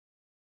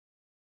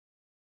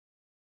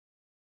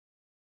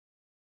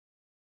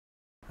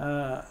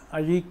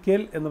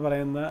അഴീക്കൽ എന്ന്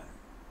പറയുന്ന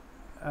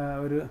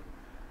ഒരു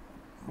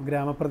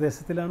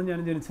ഗ്രാമപ്രദേശത്തിലാണ് ഞാൻ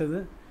ജനിച്ചത്.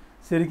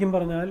 ശരിക്കും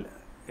പറഞ്ഞാൽ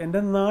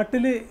എൻ്റെ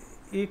നാട്ടിൽ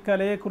ഈ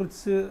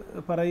കലയെക്കുറിച്ച്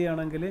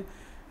പറയുകയാണെങ്കിൽ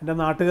എൻ്റെ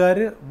നാട്ടുകാർ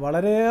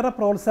വളരെയേറെ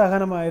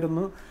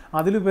പ്രോത്സാഹനമായിരുന്നു.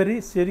 അതിലുപരി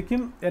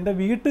ശരിക്കും എൻ്റെ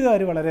വീട്ടുകാർ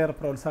വളരെയേറെ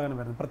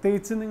പ്രോത്സാഹനമായിരുന്നു.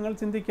 പ്രത്യേകിച്ച് നിങ്ങൾ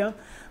ചിന്തിക്കാം,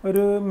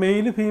 ഒരു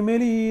മെയിൽ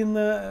ഫീമെയിൽ ചെയ്യുന്ന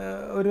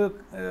ഒരു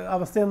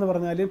അവസ്ഥയെന്ന്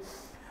പറഞ്ഞാൽ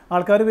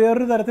ആൾക്കാർ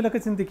വേറൊരു തരത്തിലൊക്കെ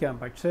ചിന്തിക്കാം.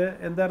 പക്ഷേ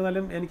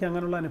എന്തായിരുന്നാലും എനിക്ക്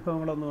അങ്ങനെയുള്ള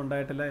അനുഭവങ്ങളൊന്നും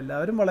ഉണ്ടായിട്ടില്ല.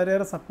 എല്ലാവരും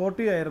വളരെയേറെ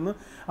സപ്പോർട്ടീവ് ആയിരുന്നു.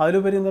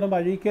 അതിലുപരി എന്ന്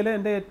പറയുമ്പോൾ അഴീക്കൽ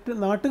എൻ്റെ ഏറ്റവും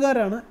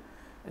നാട്ടുകാരാണ്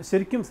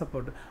ശരിക്കും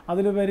സപ്പോർട്ട്.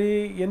 അതിലുപരി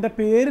എൻ്റെ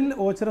പേരിൽ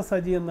ഓച്ചിറ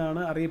സജി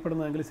എന്നാണ്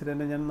അറിയപ്പെടുന്നതെങ്കിൽ ശരി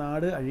തന്നെ, ഞാൻ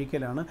നാട്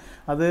അഴീക്കലാണ്.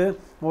 അത്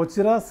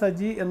ഓച്ചിറ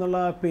സജി എന്നുള്ള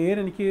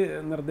പേരെനിക്ക്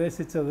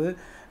നിർദ്ദേശിച്ചത്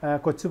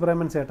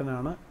കൊച്ചുപ്രേമൻ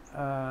ചേട്ടനാണ്.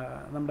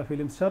 നമ്മുടെ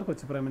ഫിലിം സ്റ്റാർ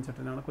കൊച്ചുപ്രേമൻ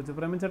ചേട്ടനാണ്.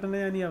 കൊച്ചുപ്രേമൻ ചേട്ടനെ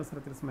ഞാൻ ഈ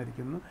അവസരത്തിൽ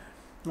സ്മരിക്കുന്നു.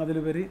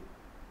 അതിലുപരി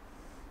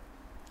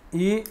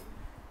ഈ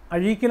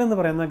അഴീക്കൽ എന്ന്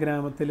പറയുന്ന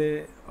ഗ്രാമത്തിൽ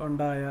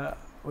ഉണ്ടായ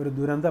ഒരു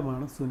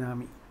ദുരന്തമാണ്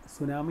സുനാമി.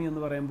 സുനാമി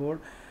എന്ന് പറയുമ്പോൾ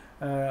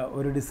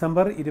ഒരു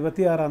ഡിസംബർ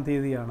 26-ാം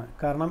തീയതിയാണ്.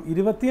 കാരണം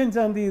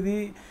 25-ാം തീയതി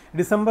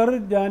ഡിസംബർ,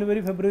 ജാനുവരി,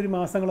 ഫെബ്രുവരി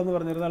മാസങ്ങളെന്ന്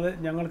പറഞ്ഞിരുന്നാൽ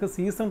ഞങ്ങൾക്ക്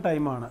സീസൺ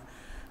ടൈമാണ്.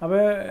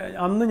 അപ്പോൾ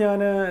അന്ന് ഞാൻ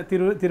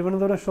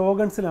തിരുവനന്തപുരം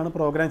ഷോഗൺസിലാണ്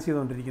പ്രോഗ്രാം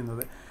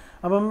ചെയ്തുകൊണ്ടിരിക്കുന്നത്.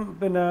 അപ്പം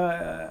പിന്നെ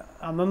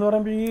അന്നെന്ന്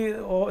പറയുമ്പോൾ ഈ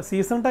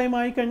സീസൺ ടൈം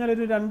ആയിക്കഴിഞ്ഞാൽ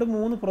ഒരു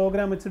 2-3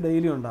 പ്രോഗ്രാം വെച്ച്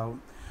ഡെയിലി ഉണ്ടാവും.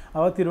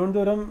 അപ്പോൾ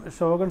തിരുവനന്തപുരം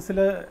ഷോഗൺസിൽ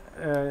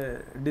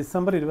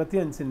ഡിസംബർ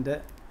 25-ൻ്റെ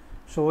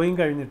ഷോയും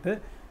കഴിഞ്ഞിട്ട്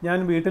ഞാൻ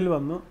വീട്ടിൽ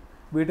വന്നു.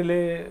 വീട്ടിലെ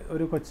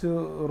ഒരു കൊച്ചു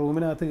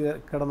റൂമിനകത്ത്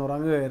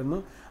കിടന്നുറങ്ങുകയായിരുന്നു.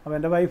 അപ്പോൾ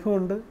എൻ്റെ വൈഫും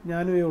ഉണ്ട്,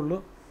 ഞാനുമേ ഉള്ളൂ.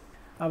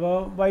 അപ്പോൾ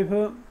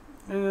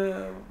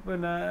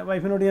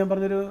വൈഫിനോട് ഞാൻ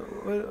പറഞ്ഞൊരു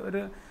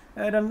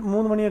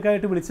 3 മണിയൊക്കെ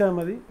ആയിട്ട് വിളിച്ചാൽ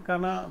മതി.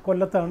 കാരണം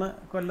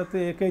കൊല്ലത്ത്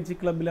AKG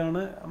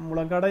ക്ലബ്ബിലാണ്,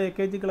 മുളങ്കാട്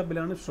AKG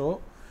ക്ലബ്ബിലാണ് ഷോ.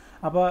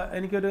 അപ്പോൾ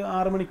എനിക്കൊരു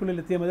 6 മണിക്കുള്ളിൽ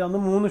എത്തിയാൽ മതി.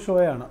 അന്ന് 3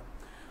 ഷോയാണ്.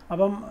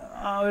 അപ്പം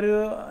ഒരു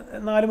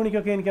 4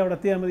 മണിക്കൊക്കെ എനിക്ക് അവിടെ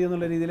എത്തിയാൽ മതി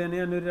എന്നുള്ള രീതിയിൽ തന്നെ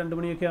ഞാനൊരു 2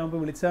 മണിയൊക്കെ ആകുമ്പോൾ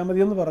വിളിച്ചാൽ മതി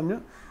എന്ന് പറഞ്ഞു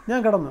ഞാൻ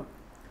കിടന്നു.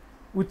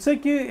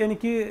 ഉച്ചയ്ക്ക്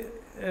എനിക്ക്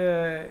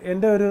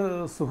എൻ്റെ ഒരു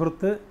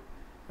സുഹൃത്ത്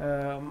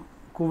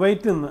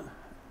കുവൈറ്റിൽ നിന്ന്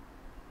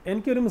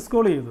എനിക്കൊരു മിസ്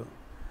കോൾ ചെയ്തു.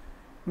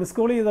 മിസ്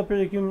കോൾ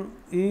ചെയ്തപ്പോഴേക്കും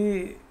ഈ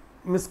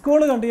മിസ് കോൾ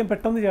കണ്ട് ഞാൻ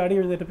പെട്ടെന്ന് ചാടി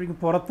എഴുന്നേറ്റപ്പോഴേക്കും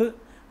പുറത്ത്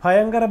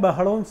ഭയങ്കര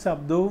ബഹളവും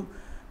ശബ്ദവും,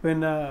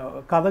 പിന്നെ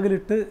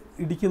കതകിലിട്ട്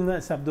ഇടിക്കുന്ന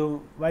ശബ്ദവും.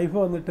 വൈഫ്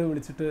വന്നിട്ട്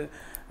വിളിച്ചിട്ട്,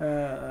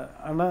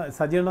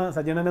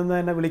 സജീണനെന്ന്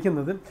എന്നെ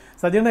വിളിക്കുന്നത്,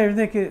 സജീണ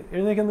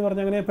എഴുന്നേക്കെന്ന്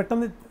പറഞ്ഞ് അങ്ങനെ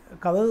പെട്ടെന്ന്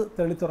കതക്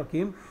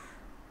തെളിത്തുറക്കുകയും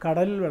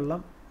കടൽ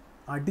വെള്ളം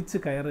അടിച്ച്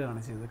കയറുകയാണ്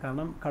ചെയ്തത്.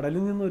 കാരണം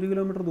കടലിൽ നിന്ന് 1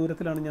 കിലോമീറ്റർ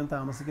ദൂരത്തിലാണ് ഞാൻ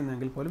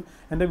താമസിക്കുന്നതെങ്കിൽ പോലും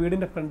എൻ്റെ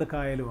വീടിൻ്റെ ഫ്രണ്ട്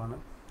കായലുമാണ്.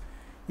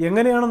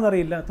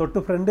 എങ്ങനെയാണെന്നറിയില്ല, തൊട്ട്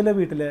ഫ്രണ്ടിലെ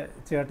വീട്ടിലെ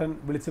ചേട്ടൻ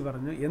വിളിച്ച്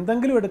പറഞ്ഞു,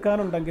 എന്തെങ്കിലും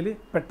എടുക്കാനുണ്ടെങ്കിൽ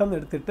പെട്ടെന്ന്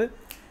എടുത്തിട്ട്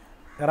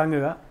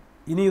ഇറങ്ങുക,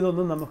 ഇനി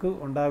ഇതൊന്നും നമുക്ക്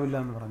ഉണ്ടാവില്ല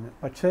എന്ന് പറഞ്ഞു.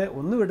 പക്ഷേ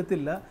ഒന്നും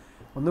എടുത്തില്ല.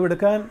 ഒന്നും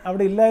എടുക്കാൻ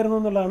അവിടെ ഇല്ലായിരുന്നു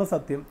എന്നുള്ളതാണ്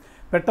സത്യം.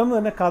 പെട്ടെന്ന്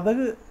തന്നെ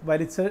കതക്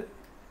വലിച്ച്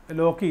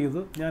ലോക്ക്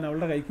ചെയ്തു. ഞാൻ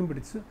അവളുടെ കൈക്കും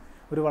പിടിച്ച്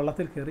ഒരു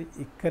വള്ളത്തിൽ കയറി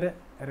ഇക്കരെ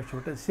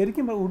രക്ഷപ്പെട്ടു.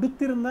 ശരിക്കും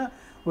ഉടുത്തിരുന്ന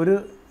ഒരു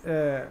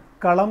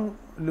കളം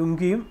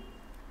ലുങ്കിയും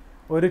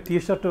ഒരു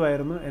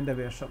ടീഷർട്ടുമായിരുന്നു എൻ്റെ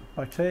വേഷം.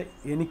 പക്ഷേ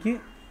എനിക്ക്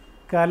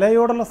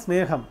കലയോടുള്ള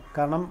സ്നേഹം,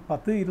 കാരണം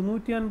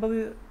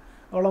 250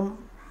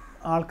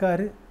 ആൾക്കാർ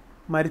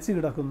മരിച്ചു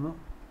കിടക്കുന്നു.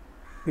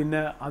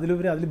 പിന്നെ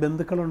അതിലുപരി അതിൽ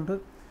ബന്ധുക്കളുണ്ട്,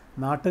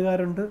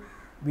 നാട്ടുകാരുണ്ട്,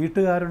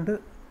 വീട്ടുകാരുണ്ട്,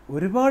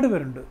 ഒരുപാട്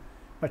പേരുണ്ട്.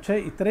 പക്ഷേ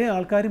ഇത്രയും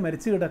ആൾക്കാർ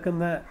മരിച്ചു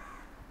കിടക്കുന്ന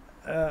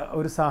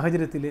ഒരു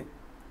സാഹചര്യത്തിൽ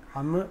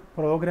അന്ന്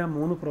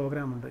 3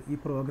 പ്രോഗ്രാമുണ്ട്. ഈ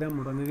പ്രോഗ്രാം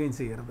മുടങ്ങുകയും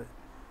ചെയ്യരുത്.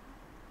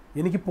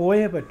 എനിക്ക്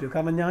പോയേ പറ്റൂ.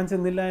 കാരണം ഞാൻ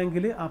ചെന്നില്ല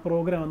എങ്കിൽ ആ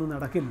പ്രോഗ്രാം അന്ന്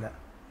നടക്കില്ല.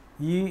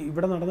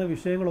 ഇവിടെ നടന്ന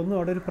വിഷയങ്ങളൊന്നും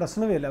അവിടെ ഒരു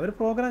പ്രശ്നമേ ഇല്ല. അവർ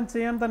പ്രോഗ്രാം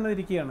ചെയ്യാൻ തന്നെ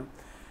ഇരിക്കുകയാണ്.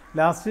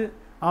 ലാസ്റ്റ്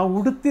ആ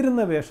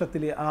ഉടുത്തിരുന്ന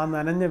വേഷത്തിൽ, ആ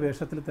നനഞ്ഞ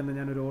വേഷത്തിൽ തന്നെ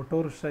ഞാനൊരു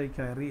ഓട്ടോറിക്ഷയിൽ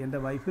കയറി എൻ്റെ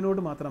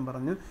വൈഫിനോട് മാത്രം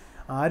പറഞ്ഞു,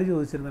 ആര്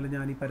ചോദിച്ചിരുന്നാലും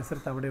ഞാൻ ഈ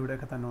പരിസരത്ത് അവിടെ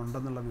ഇവിടെയൊക്കെ തന്നെ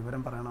ഉണ്ടെന്നുള്ള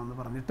വിവരം പറയണമെന്ന്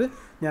പറഞ്ഞിട്ട്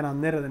ഞാൻ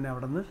അന്നേരം തന്നെ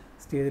അവിടെ നിന്ന്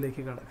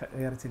സ്റ്റേജിലേക്ക്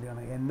കയറി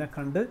ചെല്ലുകയാണ്. എന്നെ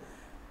കണ്ട്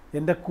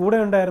എൻ്റെ കൂടെ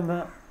ഉണ്ടായിരുന്ന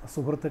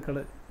സുഹൃത്തുക്കൾ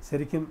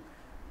ശരിക്കും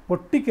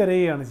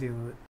പൊട്ടിക്കരയുകയാണ്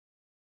ചെയ്യുന്നത്.